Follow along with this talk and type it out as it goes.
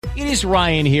It is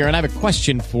Ryan here, and I have a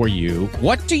question for you.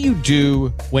 What do you do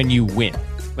when you win?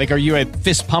 Like, are you a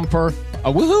fist pumper,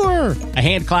 a woohooer, a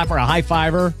hand clapper, a high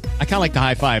fiver? I kind of like the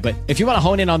high five, but if you want to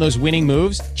hone in on those winning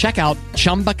moves, check out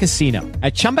Chumba Casino.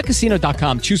 At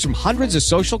ChumbaCasino.com, choose from hundreds of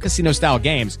social casino style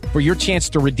games for your chance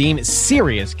to redeem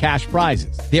serious cash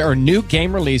prizes. There are new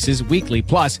game releases weekly,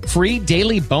 plus free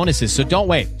daily bonuses. So don't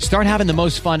wait. Start having the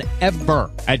most fun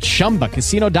ever at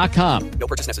ChumbaCasino.com. No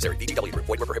purchase necessary. VGW Group.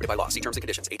 Void where prohibited by law. See terms and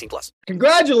conditions. 18+.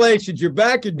 Congratulations. You're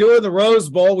back. You're doing the Rose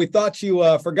Bowl. We thought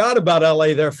you forgot about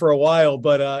LA there for a while,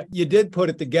 but you did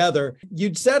put it together.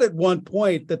 You'd said at one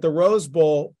point that the Rose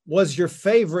Bowl was your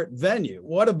favorite venue.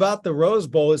 What about the Rose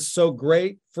Bowl is so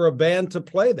great for a band to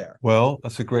play there? Well,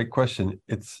 that's a great question.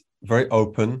 It's very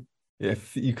open.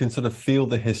 If you can sort of feel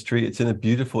the history, it's in a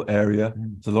beautiful area.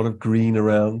 There's a lot of green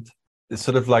around. It's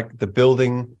sort of like the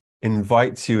building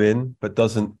invites you in, but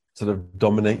doesn't sort of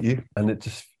dominate you. And it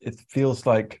feels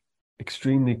like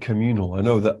extremely communal. I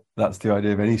know that that's the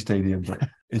idea of any stadium, but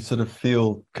it sort of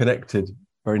feel connected.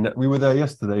 We were there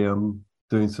yesterday,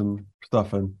 doing some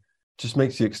stuff, and just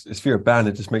makes you, if you're a band,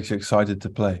 it just makes you excited to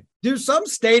play. Do some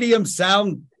stadiums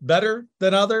sound better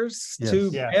than others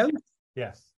to bands?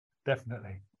 Yes,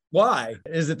 definitely. Why?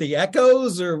 Is it the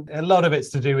echoes, or a lot of it's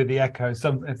to do with the echoes?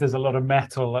 If there's a lot of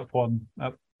metal up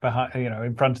behind,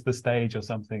 in front of the stage or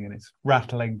something, and it's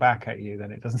rattling back at you,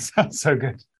 then it doesn't sound so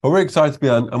good. Well, we're excited to be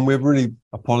on, and we've really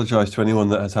apologized to anyone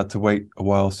that has had to wait a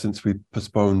while since we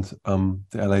postponed the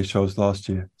LA shows last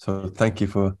year. So thank you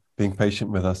for being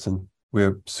patient with us, and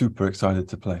we're super excited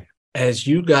to play. As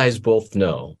you guys both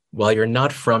know, while you're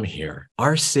not from here,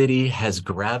 our city has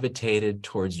gravitated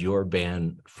towards your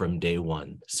band from day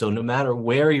one. So no matter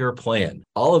where you're playing,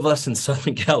 all of us in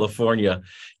Southern California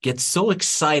get so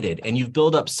excited, and you've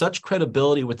built up such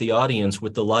credibility with the audience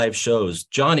with the live shows.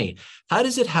 Jonny, how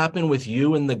does it happen with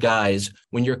you and the guys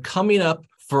when you're coming up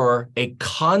for a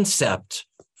concept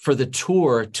for the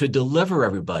tour to deliver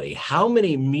everybody? How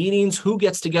many meetings? Who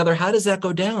gets together? How does that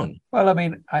go down? Well, I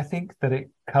mean, I think that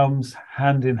it comes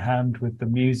hand in hand with the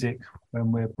music.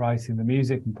 When we're writing the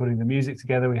music and putting the music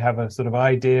together, we have a sort of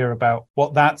idea about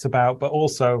what that's about, but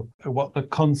also what the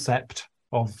concept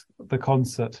of the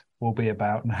concert will be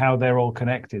about and how they're all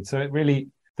connected. So it really,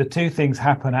 the two things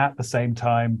happen at the same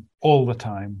time, all the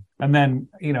time. And then,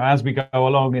 as we go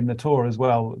along in the tour as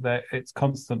well, that it's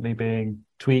constantly being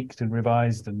tweaked and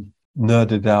revised and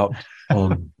nerded out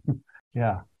on.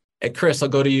 Yeah. Chris, I'll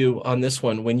go to you on this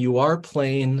one. When you are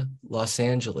playing Los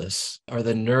Angeles, are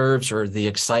the nerves or the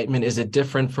excitement, is it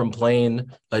different from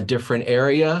playing a different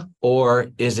area? Or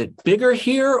is it bigger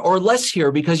here or less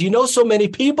here? Because so many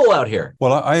people out here.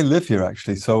 Well, I live here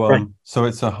actually. So, right. So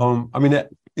it's a home. I mean, at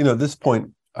this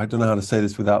point, I don't know how to say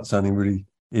this without sounding really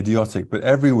idiotic, but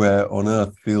everywhere on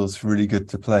earth feels really good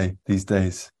to play these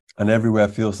days. And everywhere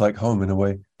feels like home in a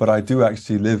way. But I do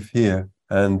actually live here.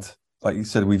 And like you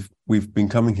said, we've been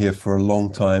coming here for a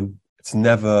long time. It's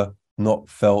never not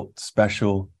felt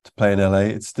special to play in LA.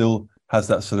 It still has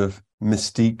that sort of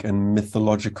mystique and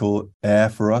mythological air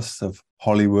for us of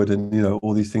Hollywood and,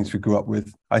 all these things we grew up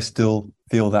with. I still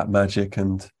feel that magic.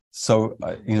 And so,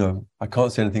 I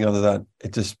can't say anything other than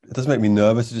it doesn't make me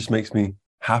nervous. It just makes me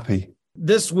happy.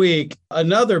 This week,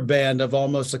 another band of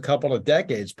almost a couple of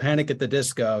decades, Panic at the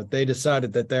Disco, they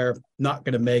decided that they're not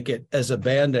going to make it as a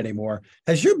band anymore.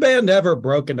 Has your band ever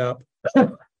broken up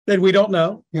that we don't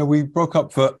know? Yeah, we broke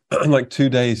up for like 2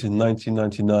 days in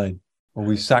 1999. Well,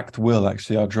 we sacked Will,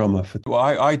 actually, our drummer.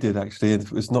 I did, actually.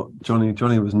 It was not Jonny.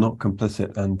 Jonny was not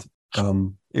complicit. And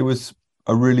it was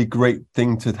a really great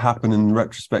thing to happen in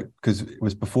retrospect, because it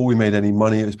was before we made any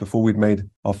money. It was before we'd made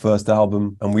our first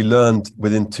album, and we learned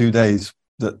within 2 days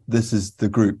that this is the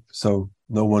group, so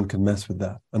no one can mess with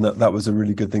that. And that was a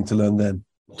really good thing to learn then.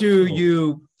 Do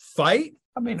you fight?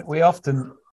 I mean, we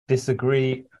often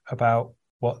disagree about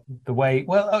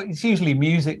it's usually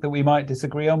music that we might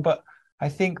disagree on, but I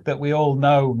think that we all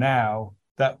know now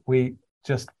that we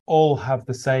just all have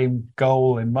the same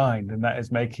goal in mind, and that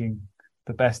is making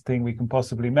the best thing we can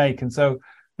possibly make. And so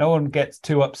no one gets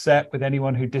too upset with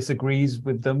anyone who disagrees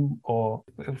with them, or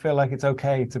feel like it's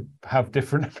okay to have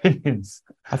different opinions.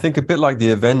 I think a bit like the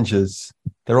Avengers,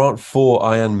 there aren't 4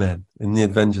 Iron Men in the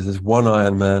Avengers. There's 1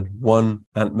 Iron Man, 1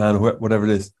 Ant-Man, whatever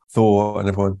it is, Thor and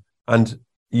everyone. And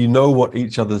you know what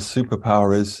each other's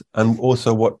superpower is, and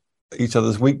also what each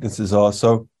other's weaknesses are.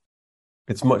 So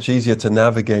it's much easier to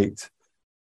navigate.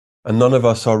 And none of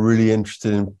us are really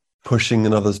interested in pushing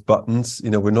another's buttons.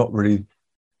 We're not really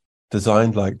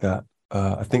designed like that.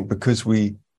 I think because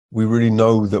we really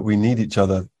know that we need each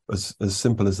other, as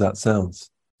simple as that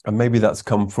sounds. And maybe that's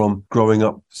come from growing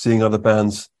up, seeing other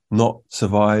bands not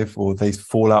survive, or they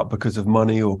fall out because of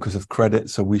money or because of credit.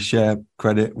 So we share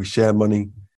credit, we share money,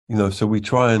 so we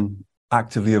try and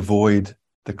actively avoid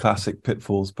the classic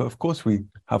pitfalls. But of course we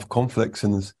have conflicts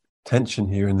and there's tension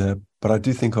here and there. But I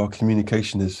do think our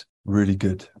communication is really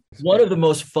good. One of the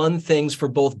most fun things for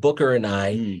both Booker and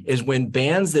I is when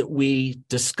bands that we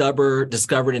discovered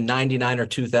in 99 or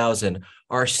 2000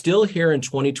 are still here in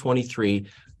 2023,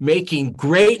 making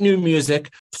great new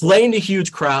music, playing to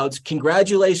huge crowds.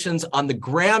 Congratulations on the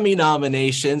Grammy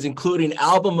nominations, including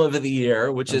Album of the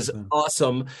Year, which is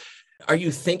awesome. Are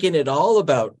you thinking at all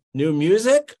about new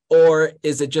music, or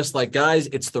is it just like, guys,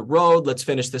 it's the road, let's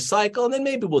finish the cycle, and then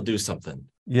maybe we'll do something?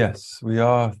 Yes, we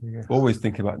are always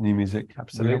thinking about new music.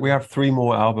 Absolutely. We have 3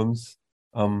 more albums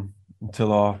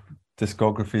until our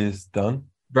discography is done.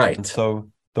 Right. And so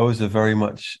those are very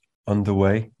much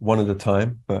underway, one at a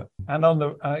time. And on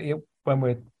the when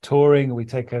we're touring, we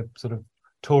take a sort of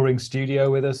touring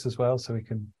studio with us as well, so we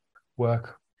can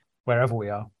work wherever we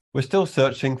are. We're still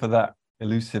searching for that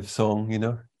elusive song,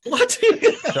 What?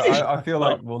 So I feel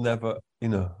like we'll never,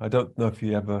 I don't know if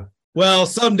you ever. Well,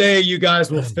 someday you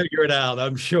guys will figure it out,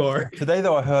 I'm sure. Today,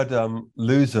 though, I heard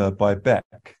Loser by Beck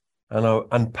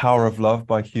and Power of Love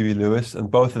by Huey Lewis.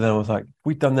 And both of them, I was like, if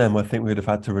we'd done them, I think we'd have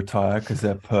had to retire because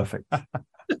they're perfect.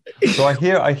 So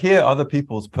I hear other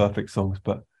people's perfect songs,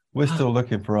 but we're still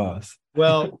looking for ours.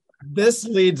 Well, this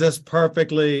leads us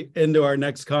perfectly into our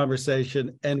next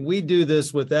conversation. And we do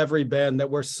this with every band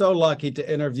that we're so lucky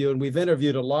to interview. And we've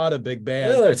interviewed a lot of big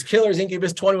bands. It's Killers,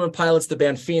 Incubus, 21 Pilots, the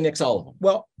band Phoenix, all of them.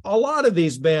 Well, a lot of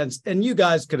these bands, and you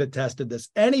guys could attest to this,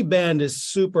 any band is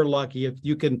super lucky if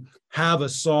you can have a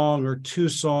song or 2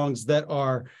 songs that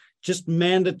are just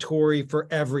mandatory for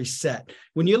every set.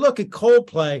 When you look at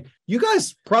Coldplay, you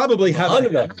guys probably have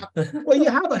you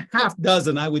have a half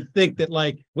dozen. I would think that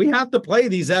we have to play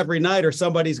these every night or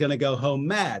somebody's going to go home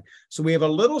mad. So we have a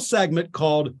little segment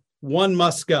called One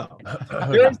Must Go.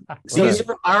 These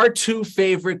are our 2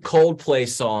 favorite Coldplay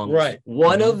songs. Right.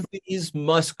 One of these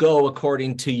must go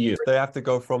according to you. They have to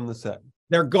go from the set.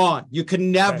 They're gone. You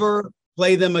can never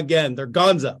play them again. They're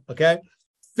gonzo. Okay.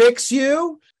 Fix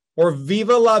You or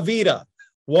Viva La Vida.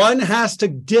 One has to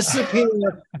disappear,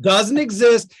 doesn't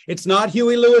exist. It's not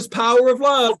Huey Lewis' Power of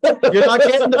Love. You're not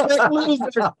getting the big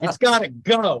loser. It's got to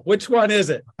go. Which one is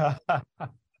it?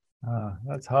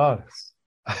 That's hard.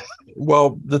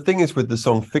 Well, the thing is with the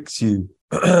song Fix You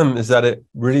is that it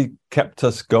really kept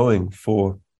us going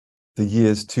for the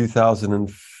years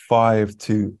 2005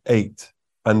 to 8.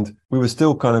 And we were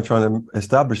still kind of trying to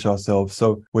establish ourselves.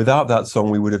 So without that song,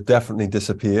 we would have definitely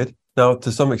disappeared. Now,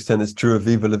 to some extent, it's true of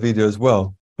Viva La Vida as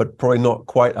well, but probably not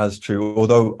quite as true.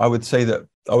 Although I would say that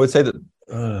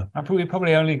we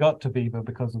probably only got to Viva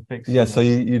because of Fix You. Yeah, so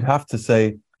you'd have to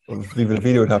say Viva La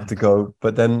Vida would have to go,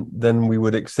 but then we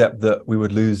would accept that we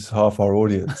would lose half our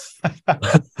audience.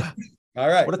 All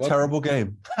right. What a terrible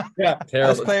game. Yeah,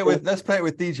 terrible. Let's play it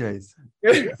with DJs.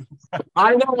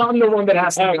 I know I'm the one that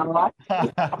has to go.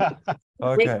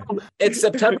 Okay. It's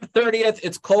September 30th.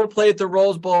 It's Coldplay at the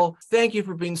Rosebowl. Thank you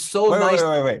for being so nice.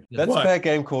 Wait. Let's play a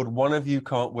game called One of You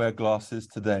Can't Wear Glasses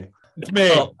Today. It's me.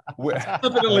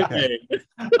 Definitely me.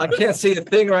 I can't see a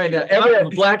thing right now. Everyone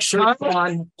black shirt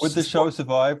on. Would the show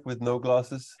survive with no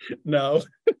glasses? No.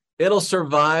 It'll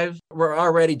survive. We're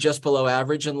already just below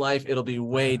average in life. It'll be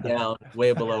way down,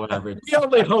 way below average. We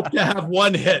only hope to have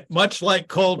one hit, much like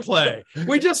Coldplay.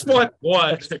 We just want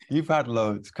one. You've had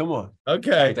loads. Come on.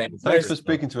 Okay. Thanks for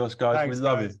speaking to us, guys. We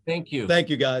love you. Thank you. Thank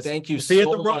you, guys. Thank you. See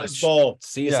you at the Rosebowl.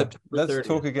 See you September 30th. Let's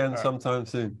talk again sometime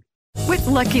soon. With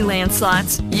Lucky Land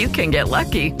Slots, you can get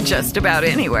lucky just about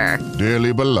anywhere.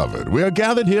 Dearly beloved, we are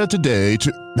gathered here today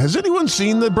to... Has anyone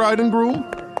seen the bride and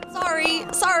groom?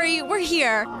 Sorry, we're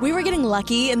here. We were getting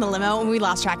lucky in the limo and we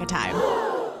lost track of time.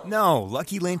 No,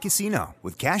 Lucky Land Casino,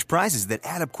 with cash prizes that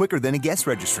add up quicker than a guest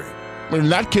registry. In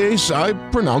that case, I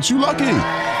pronounce you lucky.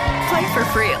 Play for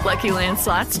free at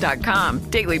LuckyLandSlots.com.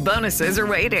 Daily bonuses are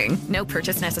waiting. No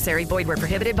purchase necessary. Void where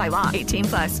prohibited by law.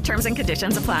 18+. Terms and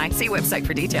conditions apply. See website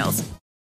for details.